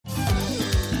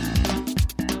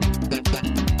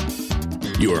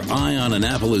Your Eye on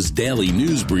Annapolis daily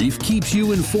news brief keeps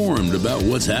you informed about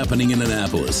what's happening in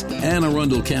Annapolis, Anne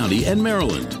Arundel County, and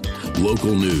Maryland.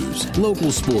 Local news,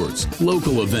 local sports,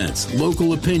 local events,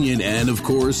 local opinion, and, of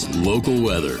course, local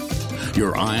weather.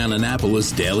 Your Eye on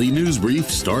Annapolis daily news brief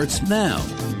starts now.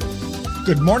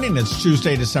 Good morning. It's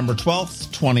Tuesday, December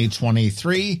 12th,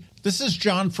 2023. This is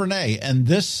John Frenaye, and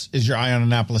this is your Eye on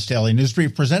Annapolis daily news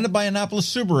brief presented by Annapolis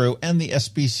Subaru and the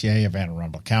SPCA of Anne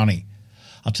Arundel County.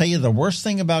 I'll tell you, the worst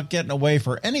thing about getting away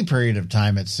for any period of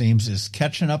time, it seems, is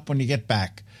catching up when you get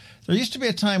back. There used to be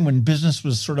a time when business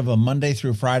was sort of a Monday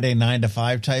through Friday, 9 to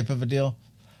 5 type of a deal.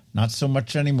 Not so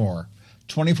much anymore.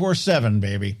 24/7,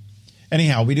 baby.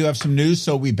 Anyhow, we do have some news,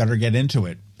 so we better get into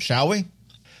it, shall we?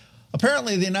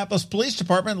 Apparently, the Annapolis Police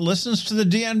Department listens to the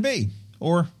DNB.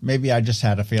 Or maybe I just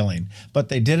had a feeling. But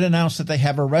they did announce that they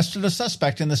have arrested a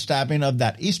suspect in the stabbing of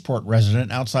that Eastport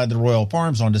resident outside the Royal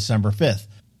Farms on December 5th.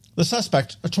 The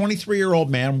suspect, a 23-year-old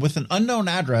man with an unknown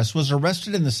address, was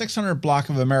arrested in the 600 block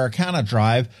of Americana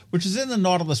Drive, which is in the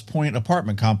Nautilus Point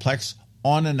apartment complex,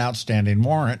 on an outstanding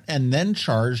warrant, and then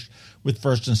charged with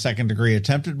first and second degree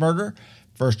attempted murder,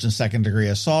 first and second degree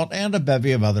assault, and a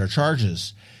bevy of other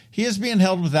charges. He is being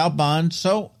held without bond,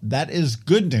 so that is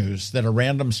good news that a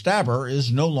random stabber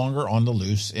is no longer on the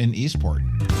loose in Eastport.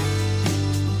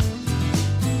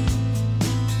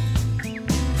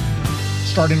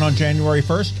 Starting on January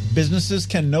 1st, businesses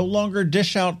can no longer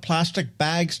dish out plastic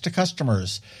bags to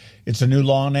customers. It's a new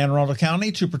law in Anne Arundel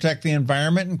County to protect the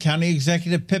environment, and County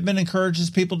Executive Pittman encourages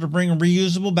people to bring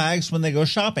reusable bags when they go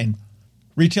shopping.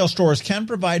 Retail stores can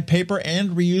provide paper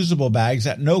and reusable bags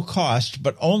at no cost,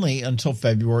 but only until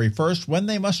February 1st, when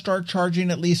they must start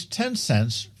charging at least 10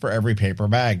 cents for every paper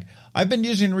bag. I've been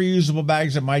using reusable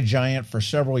bags at my Giant for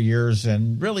several years,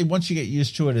 and really, once you get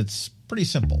used to it, it's pretty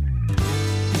simple.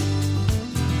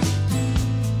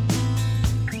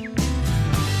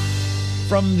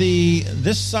 From the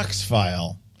This Sucks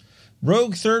file,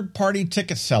 rogue third-party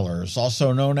ticket sellers,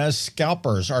 also known as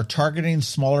scalpers, are targeting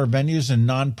smaller venues and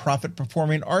non-profit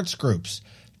performing arts groups.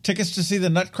 Tickets to see the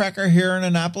Nutcracker here in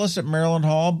Annapolis at Maryland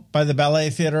Hall by the Ballet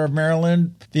Theater of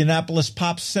Maryland, the Annapolis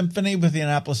Pop Symphony with the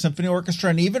Annapolis Symphony Orchestra,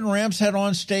 and even Ram's Head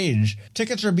on Stage.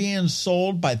 Tickets are being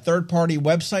sold by third-party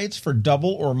websites for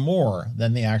double or more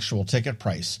than the actual ticket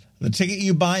price. The ticket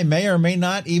you buy may or may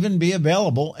not even be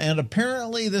available, and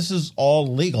apparently this is all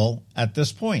legal at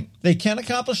this point. They can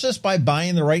accomplish this by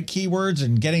buying the right keywords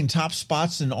and getting top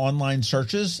spots in online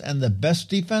searches, and the best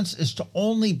defense is to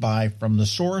only buy from the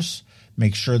source.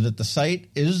 Make sure that the site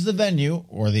is the venue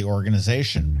or the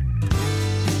organization.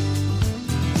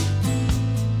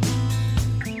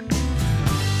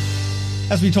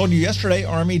 As we told you yesterday,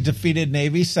 Army defeated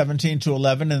Navy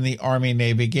 17-11 in the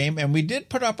Army-Navy game, and we did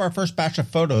put up our first batch of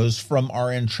photos from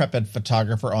our intrepid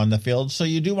photographer on the field, so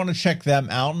you do want to check them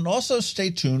out, and also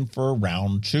stay tuned for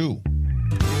round 2.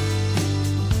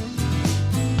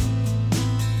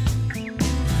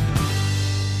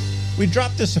 We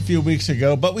dropped this a few weeks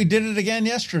ago, but we did it again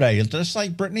yesterday, just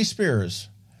like Britney Spears.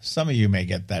 Some of you may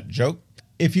get that joke.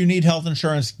 If you need health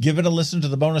insurance, give it a listen to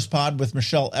the bonus pod with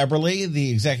Michelle Eberly,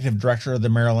 the executive director of the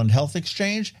Maryland Health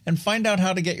Exchange, and find out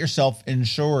how to get yourself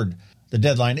insured. The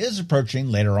deadline is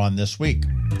approaching later on this week.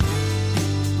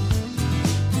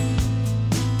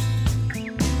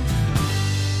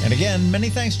 And again, many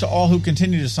thanks to all who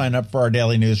continue to sign up for our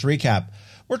daily news recap.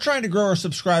 We're trying to grow our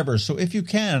subscribers, so if you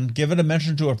can, give it a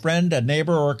mention to a friend, a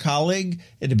neighbor, or a colleague.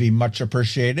 It'd be much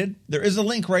appreciated. There is a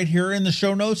link right here in the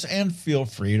show notes, and feel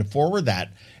free to forward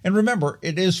that. And remember,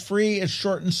 it is free, it's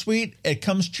short and sweet. It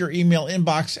comes to your email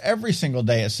inbox every single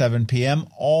day at 7 p.m.,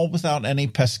 all without any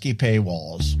pesky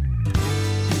paywalls.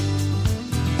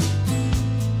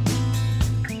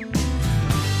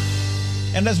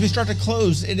 And as we start to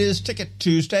close, it is Ticket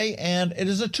Tuesday, and it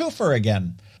is a twofer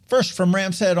again. First, from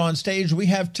Ram's Head on Stage, we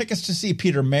have tickets to see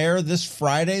Peter Mayer this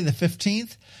Friday, the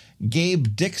 15th,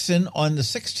 Gabe Dixon on the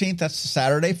 16th, that's the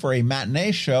Saturday, for a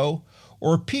matinee show,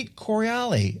 or Pete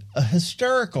Correale, a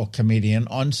hysterical comedian,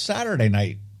 on Saturday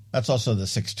night. That's also the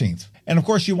 16th. And of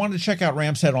course, you want to check out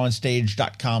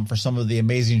ramsheadonstage.com for some of the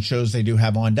amazing shows they do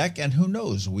have on deck, and who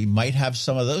knows, we might have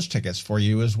some of those tickets for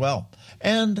you as well.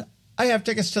 And I have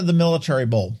tickets to the Military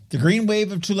Bowl. The Green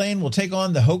Wave of Tulane will take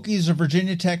on the Hokies of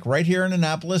Virginia Tech right here in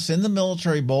Annapolis in the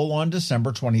Military Bowl on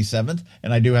December 27th,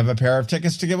 and I do have a pair of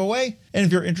tickets to give away. And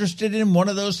if you're interested in one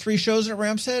of those 3 shows at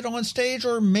Ram's Head on Stage,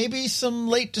 or maybe some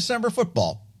late December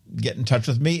football, get in touch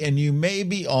with me and you may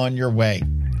be on your way.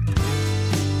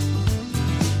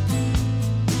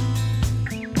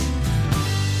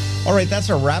 All right, that's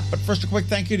a wrap. But first, a quick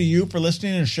thank you to you for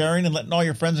listening and sharing and letting all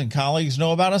your friends and colleagues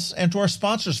know about us, and to our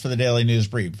sponsors for the Daily News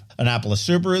Brief: Annapolis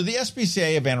Subaru, the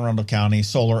SPCA of Anne Arundel County,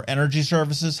 Solar Energy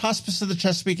Services, Hospice of the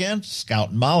Chesapeake, and Scout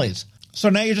and Molly's. So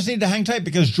now you just need to hang tight,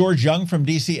 because George Young from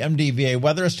DCMDVA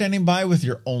Weather is standing by with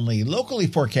your only locally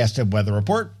forecasted weather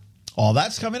report. All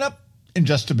that's coming up in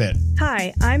just a bit.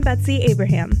 Hi, I'm Betsy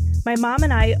Abraham. My mom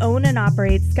and I own and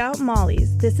operate Scout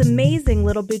Molly's, this amazing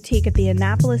little boutique at the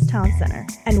Annapolis Town Center,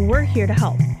 and we're here to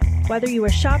help. Whether you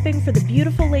are shopping for the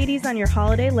beautiful ladies on your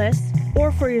holiday list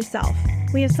or for yourself,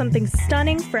 we have something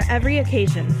stunning for every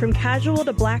occasion, from casual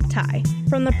to black tie.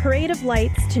 From the Parade of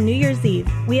Lights to New Year's Eve,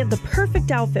 we have the perfect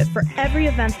outfit for every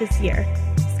event this year.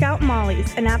 Scout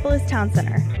Molly's, Annapolis Town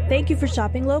Center. Thank you for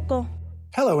shopping local.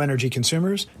 Hello, energy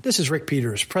consumers. This is Rick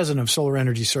Peters, president of Solar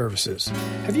Energy Services.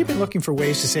 Have you been looking for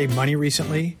ways to save money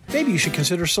recently? Maybe you should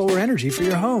consider solar energy for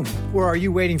your home. Or are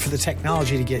you waiting for the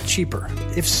technology to get cheaper?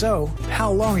 If so,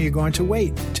 how long are you going to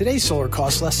wait? Today's solar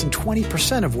costs less than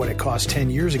 20% of what it cost 10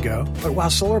 years ago. But while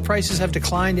solar prices have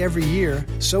declined every year,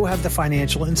 so have the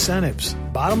financial incentives.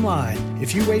 Bottom line,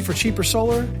 if you wait for cheaper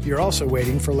solar, you're also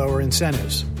waiting for lower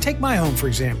incentives. Take my home, for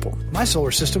example. My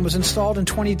solar system was installed in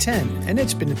 2010, and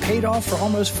it's been paid off for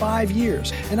almost 5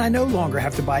 years, and I no longer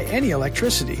have to buy any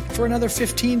electricity for another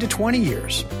 15 to 20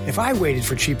 years. If I waited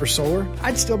for cheaper solar,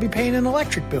 I'd still be paying an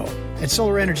electric bill. At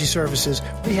Solar Energy Services,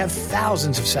 we have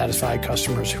thousands of satisfied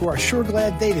customers who are sure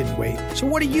glad they didn't wait. So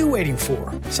what are you waiting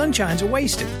for? Sunshine's a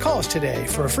wasted. Call us today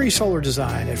for a free solar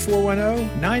design at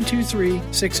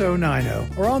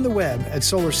 410-923-6090 or on the web at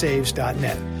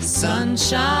solarsaves.net.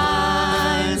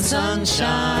 Sunshine,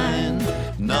 sunshine,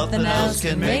 nothing else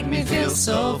can make me feel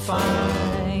so fine.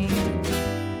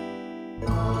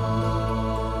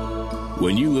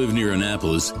 When you live near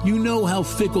Annapolis, you know how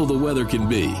fickle the weather can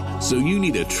be. So you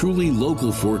need a truly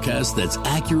local forecast that's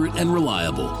accurate and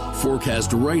reliable.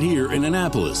 Forecast right here in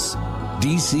Annapolis.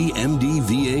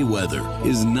 DCMDVA Weather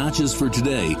is not just for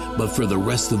today, but for the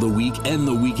rest of the week and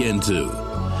the weekend too.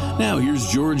 Now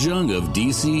here's George Young of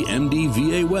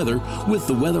DCMDVA Weather with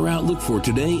the weather outlook for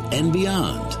today and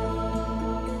beyond.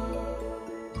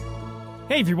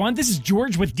 Hey everyone, this is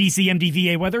George with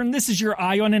DCMDVA Weather, and this is your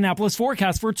Eye on Annapolis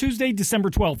forecast for Tuesday, December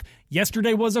 12th.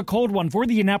 Yesterday was a cold one for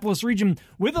the Annapolis region,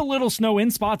 with a little snow in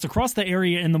spots across the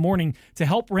area in the morning to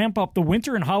help ramp up the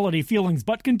winter and holiday feelings,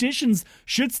 but conditions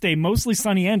should stay mostly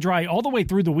sunny and dry all the way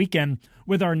through the weekend,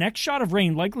 with our next shot of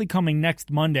rain likely coming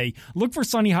next Monday. Look for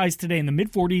sunny highs today in the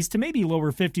mid-40s to maybe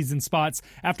lower 50s in spots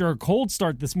after a cold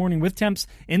start this morning, with temps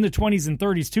in the 20s and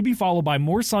 30s to be followed by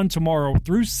more sun tomorrow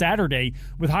through Saturday,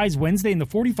 with highs Wednesday in the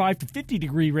 45 to 50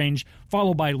 degree range,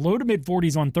 followed by low to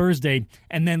mid-40s on Thursday,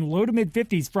 and then low to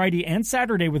mid-50s Friday and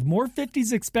Saturday, with more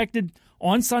 50s expected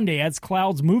on Sunday as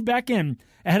clouds move back in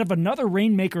ahead of another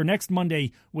rainmaker next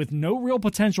Monday, with no real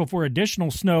potential for additional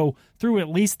snow through at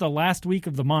least the last week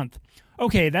of the month.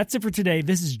 Okay, that's it for today.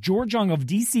 This is George Young of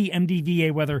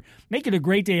DCMDVA Weather. Make it a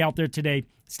great day out there today.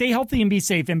 Stay healthy and be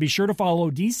safe, and be sure to follow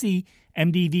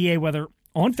DCMDVA Weather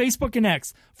on Facebook and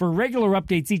X for regular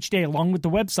updates each day, along with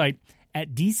the website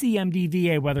at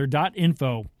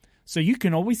dcmdvaweather.info, so you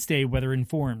can always stay weather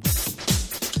informed.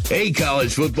 Hey,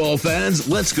 college football fans,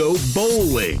 let's go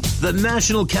bowling. The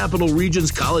National Capital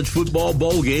Region's college football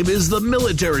bowl game is the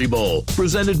Military Bowl,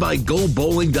 presented by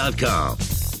GoBowling.com.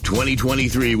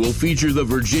 2023 will feature the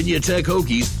Virginia Tech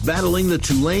Hokies battling the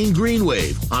Tulane Green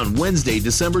Wave on Wednesday,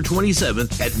 December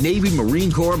 27th at Navy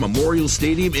Marine Corps Memorial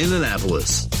Stadium in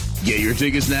Annapolis. Get your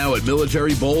tickets now at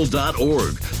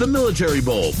militarybowl.org. The Military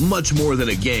Bowl, much more than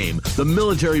a game. The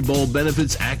Military Bowl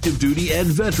benefits active duty and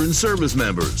veteran service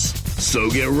members.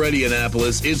 So get ready,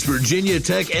 Annapolis. It's Virginia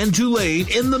Tech and Tulane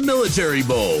in the Military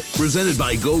Bowl, presented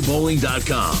by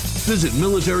GoBowling.com. Visit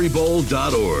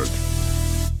militarybowl.org.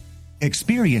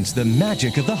 Experience the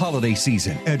magic of the holiday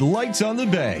season at Lights on the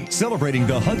Bay, celebrating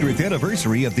the 100th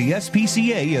anniversary of the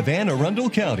SPCA of Anne Arundel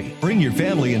County. Bring your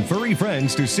family and furry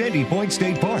friends to Sandy Point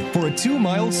State Park for a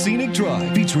 2-mile scenic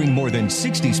drive featuring more than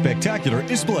 60 spectacular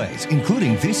displays,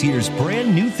 including this year's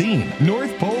brand new theme,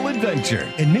 North Pole Adventure.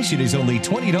 Admission is only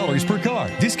 $20 per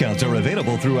car. Discounts are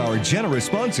available through our generous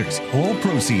sponsors. All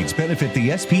proceeds benefit the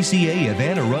SPCA of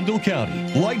Anne Arundel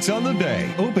County. Lights on the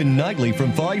Bay, open nightly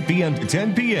from 5 p.m. to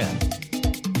 10 p.m.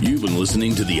 You've been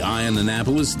listening to the Eye on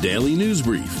Annapolis Daily News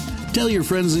Brief. Tell your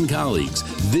friends and colleagues,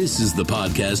 this is the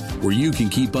podcast where you can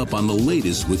keep up on the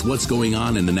latest with what's going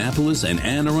on in Annapolis and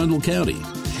Anne Arundel County.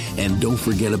 And don't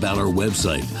forget about our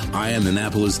website,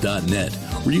 eyeonannapolis.net,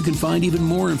 where you can find even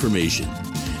more information.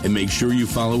 And make sure you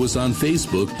follow us on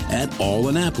Facebook at All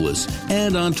Annapolis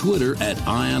and on Twitter at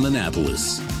Eye on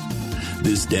Annapolis.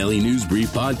 This Daily News Brief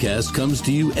podcast comes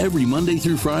to you every Monday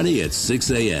through Friday at 6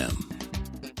 a.m.